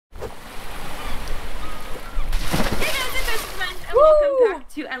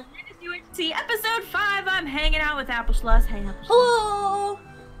to Atlantis UHC episode 5. I'm hanging out with appleschloss. Hey, appleschloss. Hello!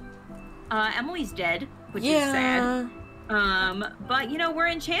 Emily's dead, which is sad. But you know, we're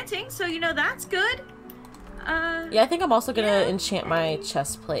enchanting, so you know that's good. Yeah, I think I'm also gonna enchant my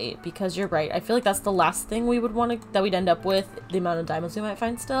chest plate because you're right. I feel like that's the last thing we would want to, that we'd end up with, the amount of diamonds we might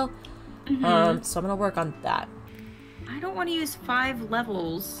find still. So I'm gonna work on that. I don't want to use 5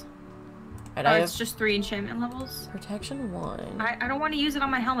 levels. Right, it's just 3 enchantment levels. Protection 1. I don't want to use it on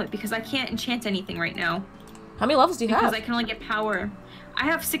my helmet because I can't enchant anything right now. How many levels do you have? Because I can only get power. I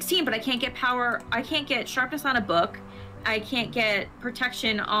have 16, but I can't get power. I can't get sharpness on a book. I can't get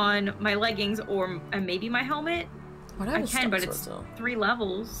protection on my leggings or maybe my helmet. I can, but it's 3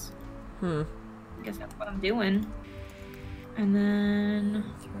 levels. I guess that's what I'm doing. And then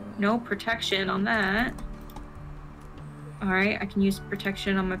no protection on that. Alright, I can use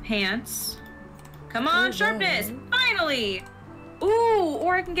protection on my pants. Come on, sharpness! Finally! Ooh,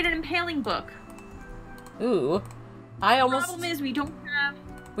 or I can get an impaling book. Ooh. The problem is we don't have...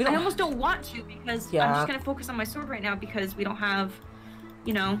 I almost don't want to because I'm just going to focus on my sword right now because we don't have,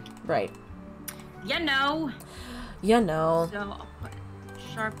 you know... Right. You know. You know. So I'll put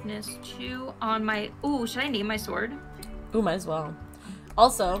sharpness 2 on my... Ooh, should I name my sword? Ooh, might as well.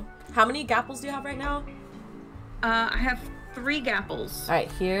 Also, how many gapples do you have right now? I have 3 gapples. Alright,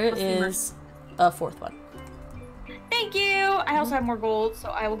 here is a 4th one. Thank you! I also have more gold, so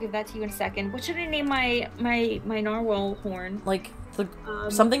I will give that to you in a second. What should I name my narwhal horn? Like, the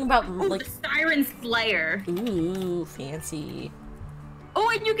something about, like... the Siren Slayer. Ooh, fancy.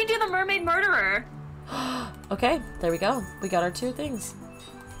 Oh, and you can do the Mermaid Murderer. Okay, there we go. We got our 2 things.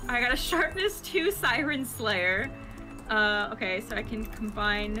 I got a Sharpness 2 Siren Slayer. Okay, so I can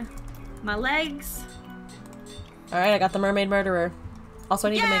combine my legs. Alright, I got the Mermaid Murderer. Also,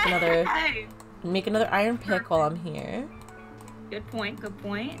 I need to make another iron pick while I'm here. Good point, good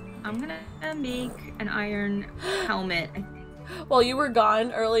point. I'm gonna make an iron helmet, I think. While you were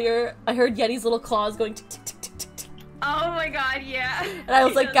gone earlier, I heard Yeti's little claws going tick tick tick tick tick tick. Oh my god, yeah. And I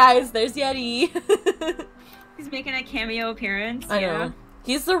was like, guys, there's Yeti. He's making a cameo appearance. I know.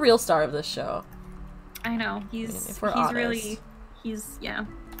 He's the real star of this show. I know. He's the star.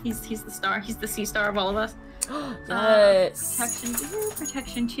 He's the sea star of all of us. Yes.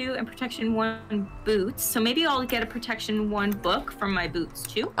 Protection 2 and protection 1 boots. So maybe I'll get a protection 1 book from my boots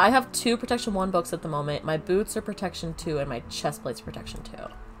too. I have 2 protection 1 books at the moment. My boots are protection 2 and my chest plate's protection 2.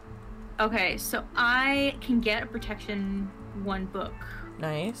 Okay, so I can get a protection 1 book.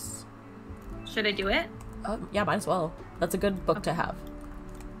 Nice. Should I do it? Yeah, might as well. That's a good book to have.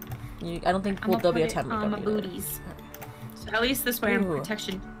 I don't think there'll be a time we don't need booties. So at least this way I'm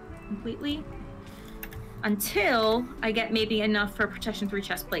protection completely. Until I get maybe enough for protection 3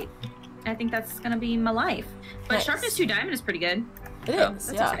 chest plate. I think that's gonna be my life. But sharpness 2 diamond is pretty good. It is, that's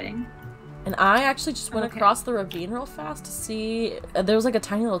exciting. And I actually just went across the ravine real fast to see. There was like a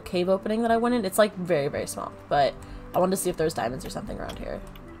tiny little cave opening that I went in. It's like very, very small, but I wanted to see if there's diamonds or something around here.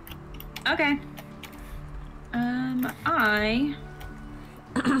 Okay. I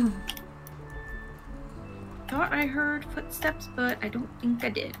thought I heard footsteps, but I don't think I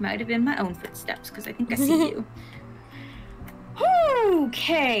did. Might have been my own footsteps, because I think I see you.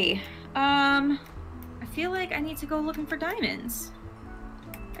 Okay. I feel like I need to go looking for diamonds.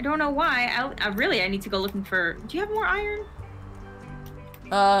 I don't know why. I need to go looking for... Do you have more iron?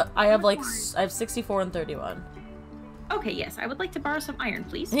 I have 64 and 31. Okay, yes. I would like to borrow some iron,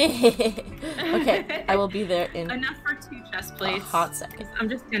 please. Okay, I will be there in enough for 2 chest plates. A hot second. I'm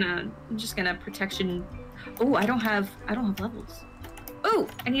just gonna protection. Oh, I don't have levels. Oh,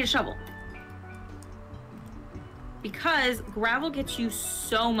 I need a shovel. Because gravel gets you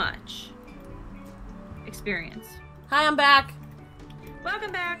so much experience. Hi, I'm back.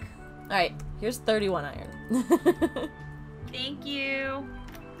 Welcome back. Alright, here's 31 iron. Thank you.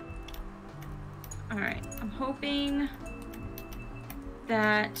 Alright, I'm hoping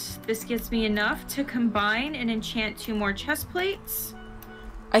that this gives me enough to combine and enchant 2 more chest plates.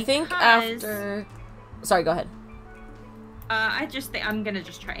 I think after... Sorry, go ahead. I just think I'm gonna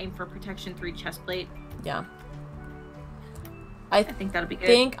just try aim for protection 3 chest plate. Yeah. I think that'll be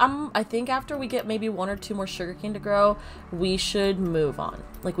good. I think after we get maybe 1 or 2 more sugarcane to grow, we should move on.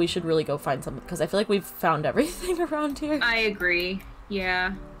 Like, we should really go find something, because I feel like we've found everything around here. I agree.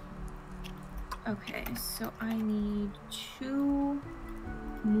 Yeah. Okay, so I need 2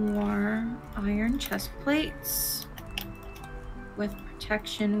 more iron chest plates with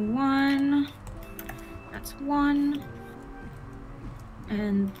protection 1. That's 1.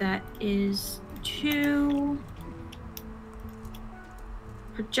 And that is 2.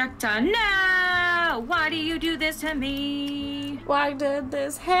 Projectile. No! No! Why do you do this to me? Why did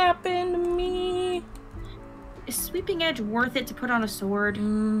this happen to me? Is Sweeping Edge worth it to put on a sword? I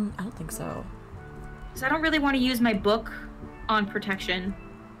don't think so. Because I don't really want to use my book on protection.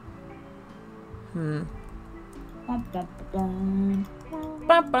 Hmm.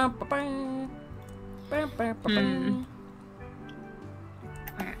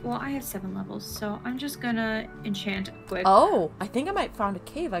 Alright, well, I have 7 levels, so I'm just gonna enchant quick. Oh, I think I might find a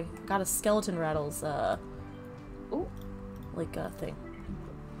cave. I got a skeleton rattles, Ooh. like a thing.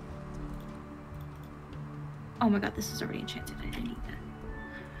 Oh my god, this is already enchanted. I didn't need that.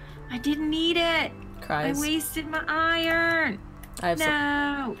 I didn't need it! Cries. I wasted my iron! I have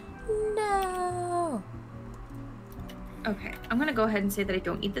No! No! Okay, I'm gonna go ahead and say that I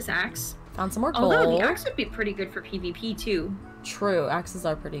don't need this axe. Found some more gold. Although the axe would be pretty good for PvP too. True, axes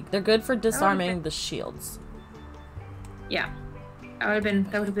are pretty. They're good for disarming the shields. Yeah, that would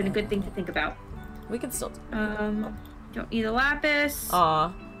have been a good thing to think about. We can still. Don't need the lapis.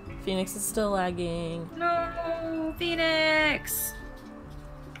 Aw, Phoenix is still lagging. No, Phoenix.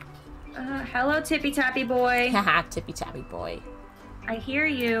 Hello, Tippy Tappy boy. Haha, Tippy Tappy boy. I hear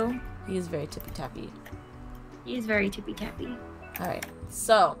you. He is very tippy tappy. He is very tippy tappy. Alright,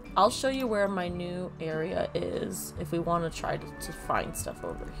 so I'll show you where my new area is if we want to try to find stuff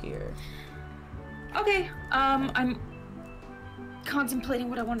over here. Okay, I'm contemplating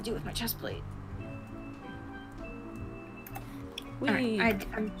what I want to do with my chest plate. Alright,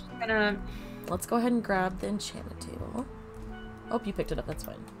 I'm just gonna... Let's go ahead and grab the enchantment table. Oh, you picked it up, that's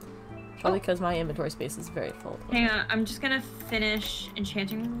fine. Probably because my inventory space is very full. Hang on, I'm just gonna finish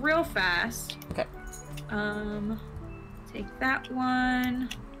enchanting real fast. Okay. Take that one.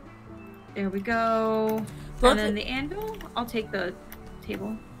 There we go. And then the anvil, I'll take the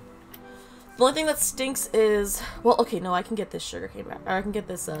table. The only thing that stinks is... Well, okay, no, I can get this sugarcane back. Or I can get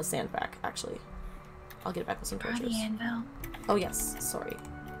this sand back, actually. I'll get it back with some torches. The anvil. Oh, yes. Sorry.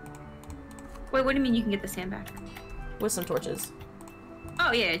 Wait, what do you mean you can get the sand back? With some torches.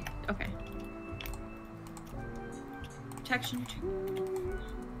 Oh, yeah. Okay. Protection 2.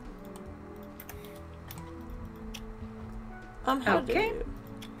 Okay.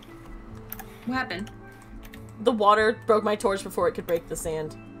 What happened? The water broke my torch before it could break the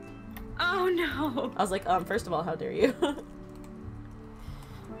sand. Oh, no. I was like, first of all, how dare you?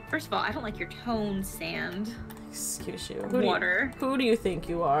 First of all, I don't like your tone, sand. Excuse you. Water. Who do you think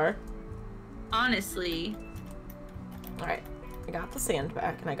you are? Honestly. Alright. I got the sand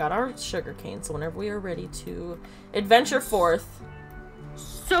back, and I got our sugarcane, so whenever we are ready to adventure forth...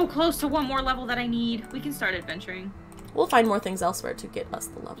 So close to one more level that I need. We can start adventuring. We'll find more things elsewhere to get us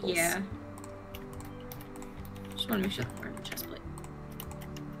the levels. Yeah. Just want to make sure that we're in the chest plate.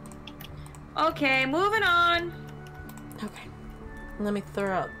 Okay, moving on. Okay. Let me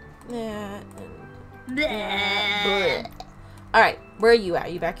throw out that and... Bleh. Alright, where are you at? Are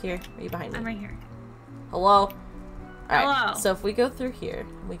you back here? Are you behind me? I'm right here. Hello? Alright, Hello. so if we go through here,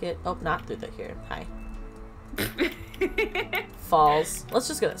 we get... Oh, not through here. Hi. Falls. Let's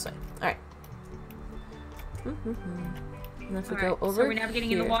just go this way. Alright. And if we go over so we're navigating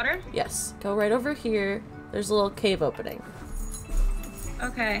here, in the water? Yes. Go right over here. There's a little cave opening.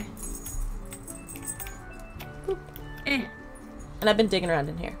 Okay. And I've been digging around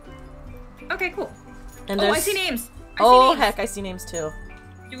in here. Okay, cool. And I see names. Heck, I see names too.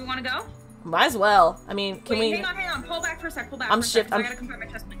 Do we want to go? Might as well. I mean, can we... Hang on. Pull back for a sec. Pull back I'm for a sec. I shifting. gotta confirm my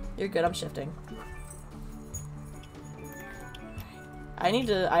chest plate. You're good. I'm shifting. I need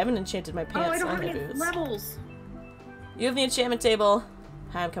to... I haven't enchanted my pants. Oh, I don't have my any boots. levels. You have the enchantment table.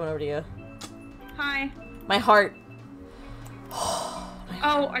 Hi, I'm coming over to you. Hi. My heart.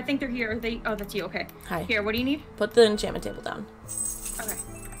 Oh, I think they're here. Oh, that's you. Okay. Hi. Here, what do you need? Put the enchantment table down. Okay.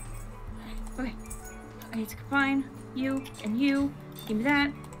 Okay. I need to combine you and you. Give me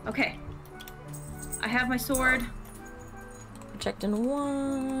that. Okay. I have my sword. Protecting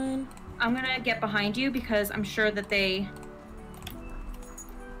one. I'm gonna get behind you because I'm sure that they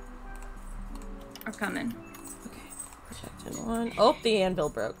are coming. Okay. Protecting one. Oh, the anvil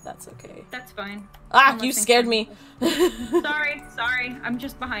broke. That's okay. That's fine. Ah, you scared me. Sorry. I'm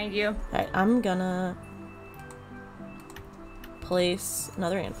just behind you. Alright, I'm gonna place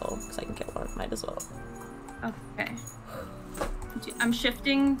another anvil because I can get one. Might as well. Okay. I'm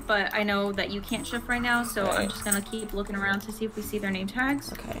shifting, but I know that you can't shift right now, so I'm just gonna keep looking around to see if we see their name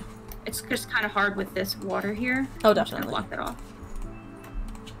tags. Okay. It's just kind of hard with this water here. Oh, I'm just definitely. gonna block that off.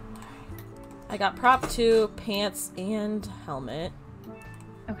 I got prop 2, pants, and helmet.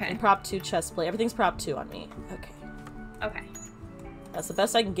 Okay. And prop 2 chest plate. Everything's prop 2 on me. Okay. Okay. That's the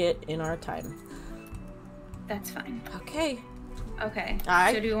best I can get in our time. That's fine. Okay. Okay.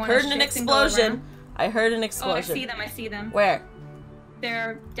 I so do you want heard to an shift and go explosion. around? I heard an explosion. Oh, I see them. I see them. Where?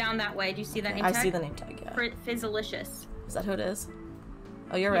 They're down that way. Do you see that name tag? I see the name tag, yeah. Fizzalicious. Is that who it is?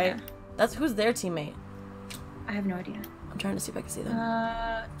 Oh, you're right. That's who's their teammate. I have no idea. I'm trying to see if I can see them.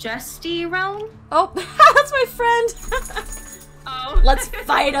 Justy Realm? Oh, that's my friend! Oh. Let's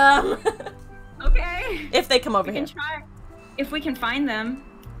fight them! Okay. If they come over here. We can try. If we can find them.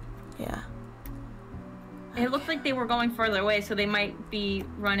 Yeah. It looked like they were going further away, so they might be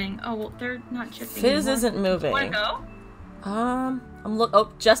running. Oh, well, they're not shifting Fizz anymore. isn't moving. You wanna go?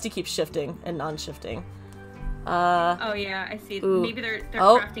 Oh, Justy keeps shifting and non-shifting. Oh yeah, I see. Ooh. Maybe they're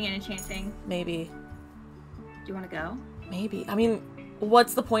crafting and enchanting. Maybe. Do you want to go? Maybe. I mean,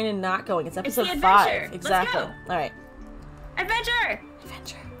 what's the point in not going? It's episode 5. Exactly. Let's go. All right. Adventure!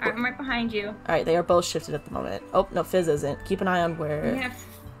 Adventure. All right, I'm right behind you. All right, they are both shifted at the moment. Oh, no, Fizz isn't. Keep an eye on where...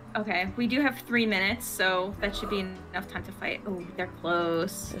 Okay, we do have 3 minutes, so that should be enough time to fight. Oh, they're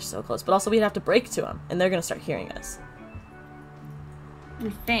close. They're so close. But also, we'd have to break to them, and they're going to start hearing us.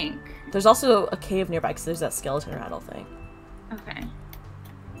 We think. There's also a cave nearby, because there's that skeleton rattle thing. Okay.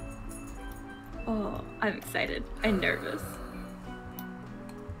 Oh, I'm excited. I'm nervous.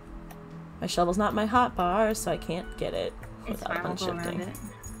 My shovel's not my hotbar, so I can't get it without unshifting.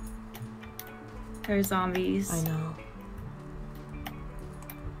 There's zombies. I know.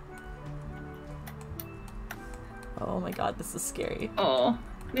 Oh my god, this is scary. Oh,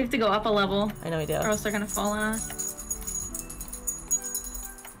 we have to go up a level. I know we do. Or else they're gonna fall on us.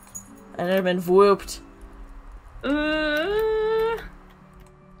 I've never been whooped.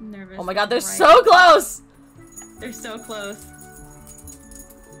 Nervous. Oh my god, they're so close! They're so close.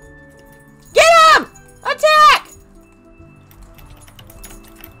 Get him! Attack!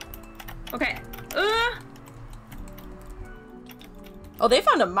 Okay. Oh, they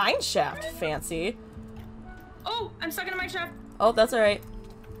found a mine shaft. Fancy. Oh, I'm stuck in a mine shaft. Oh, that's alright.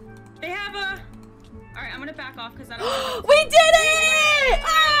 They have a... Alright, I'm gonna back off because I don't want to... We did it!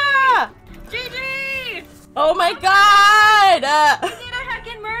 Ah! GG! Oh my god! We did a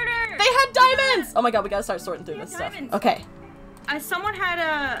heckin' murder! They had diamonds! Oh my god, we gotta start sorting through this stuff. Okay. Someone had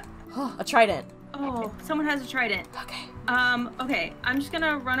a... A trident. Oh, someone has a trident. Okay. Okay. I'm just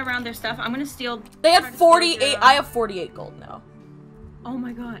gonna run around their stuff. I'm gonna steal... They had 48... I have 48 gold now. Oh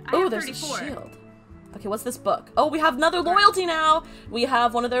my god. Oh, there's 34. A shield. Okay, what's this book? Oh, we have another loyalty now! We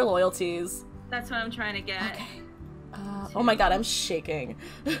have one of their loyalties. That's what I'm trying to get. Okay. Oh my god, I'm shaking.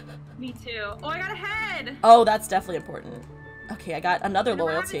 Me too. Oh, I got a head! Oh, that's definitely important. Okay, I got another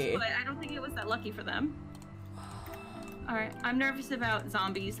loyalty. I don't think it was that lucky for them. Alright, I'm nervous about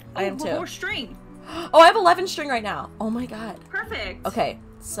zombies. I am too. More string! Oh, I have 11 string right now. Oh my god. Perfect. Okay,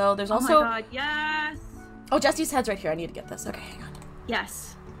 so there's also... Oh my god, yes! Oh, Justy's head's right here. I need to get this. Okay, hang on.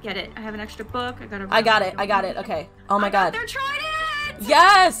 Yes. Get it. I have an extra book. I got it. I got it. Okay. Oh my god. They're trident!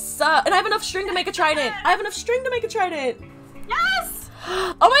 Yes! And I have enough string to make a trident. I have enough string to make a trident. Yes!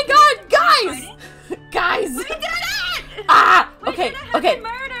 Oh my god, guys! Guys! We did it! Ah! We Okay, did a okay.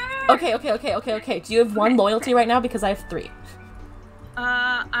 Murder! Okay. Do you have one loyalty right now? Because I have 3.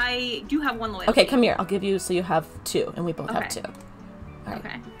 I do have 1 loyalty. Okay, come here. I'll give you so you have 2, and we both have 2. All right.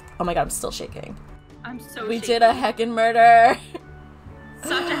 Okay. Oh my god, I'm still shaking. I'm so We shaky. did a heckin' murder.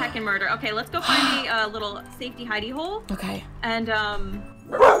 Such a heckin' murder. Okay, let's go find a little safety hidey hole. Okay. And,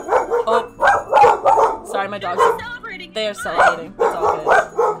 Oh. Sorry, my dogs are celebrating. They are celebrating. It's all good.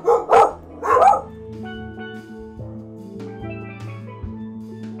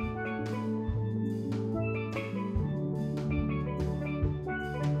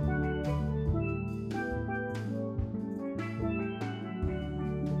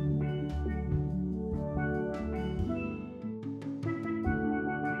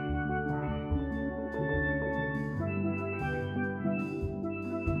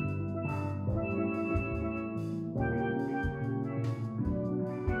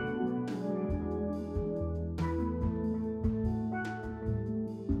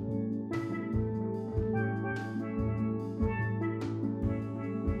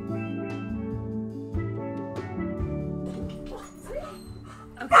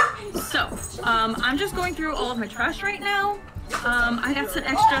 I'm just going through all of my trash right now. I got some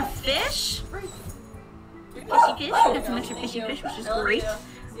extra fish. Fishy fish. I got some extra fishy fish, which is great.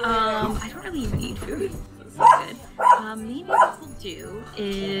 I don't really even need food. It's not good. Maybe what we'll do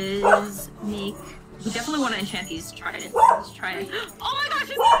is make... We definitely want to enchant these tridents. Oh my gosh,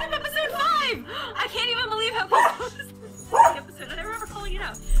 it's the end of episode 5! I can't even believe how close this episode. I remember calling it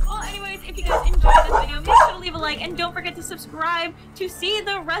out. Well, anyways, if you guys enjoyed this video, make sure to leave a like and don't forget to subscribe to see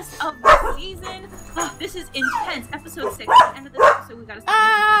the rest of the season. Oh, this is intense. Episode 6. At the end of this episode, we gotta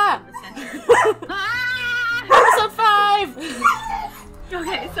start in the center. Episode 5!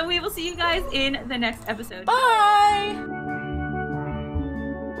 Okay, so we will see you guys in the next episode. Bye!